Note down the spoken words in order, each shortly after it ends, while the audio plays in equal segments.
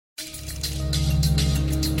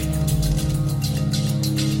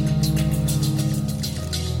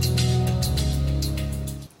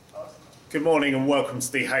Good morning and welcome to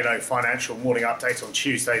the Halo Financial Morning Update on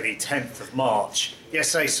Tuesday the 10th of March.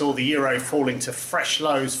 Yesterday saw the euro falling to fresh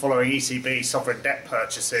lows following ECB sovereign debt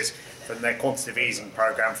purchases from their quantitative easing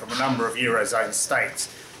programme from a number of Eurozone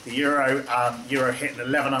states. The euro hit an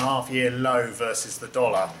 11.5-year low versus the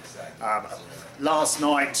dollar. Last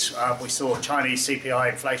night we saw Chinese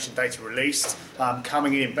CPI inflation data released,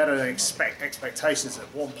 coming in better than expectations at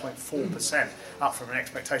 1.4%, up from an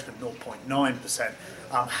expectation of 0.9%.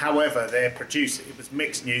 However, it was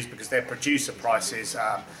mixed news because their producer prices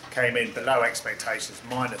came in below expectations,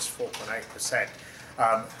 minus 4.8%.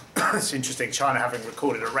 It's interesting, China having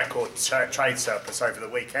recorded a record trade surplus over the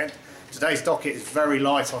weekend. Today's docket is very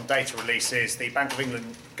light on data releases. The Bank of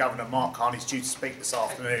England Governor Mark Carney is due to speak this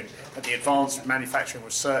afternoon at the Advanced Manufacturing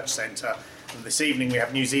Research Centre. And this evening we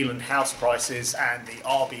have New Zealand house prices, and the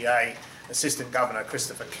RBA Assistant Governor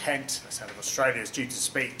Christopher Kent, the Centre of Australia, is due to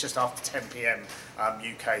speak just after 10 p.m.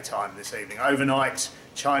 UK time this evening. Overnight,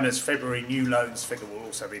 China's February new loans figure will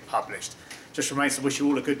also be published. Just remains to wish you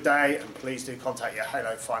all a good day, and please do contact your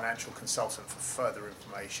Halo Financial consultant for further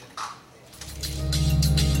information.